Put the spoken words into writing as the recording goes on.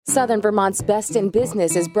Southern Vermont's Best in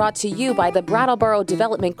Business is brought to you by the Brattleboro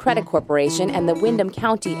Development Credit Corporation and the Windham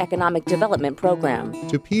County Economic Development Program.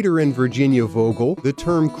 To Peter and Virginia Vogel, the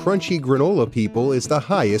term crunchy granola people is the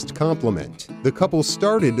highest compliment. The couple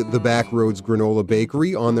started the Backroads Granola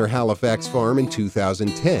Bakery on their Halifax farm in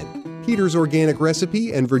 2010. Peter's organic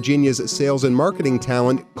recipe and Virginia's sales and marketing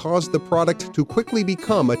talent caused the product to quickly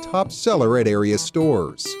become a top seller at area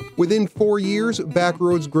stores. Within 4 years,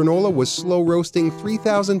 Backroads Granola was slow roasting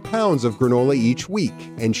 3,000 pounds of granola each week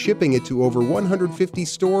and shipping it to over 150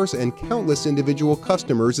 stores and countless individual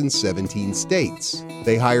customers in 17 states.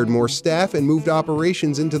 They hired more staff and moved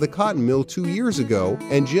operations into the cotton mill 2 years ago,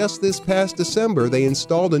 and just this past December they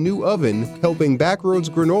installed a new oven, helping Backroads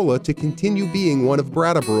Granola to continue being one of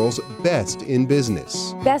Brattleboro's best in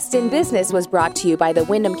business. Best in Business was brought to you by the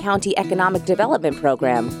Windham County Economic Development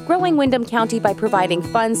Program, growing Windham County by providing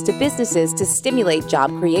funds to businesses to stimulate job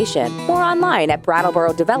creation. More online at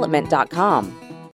brattleborodevelopment.com.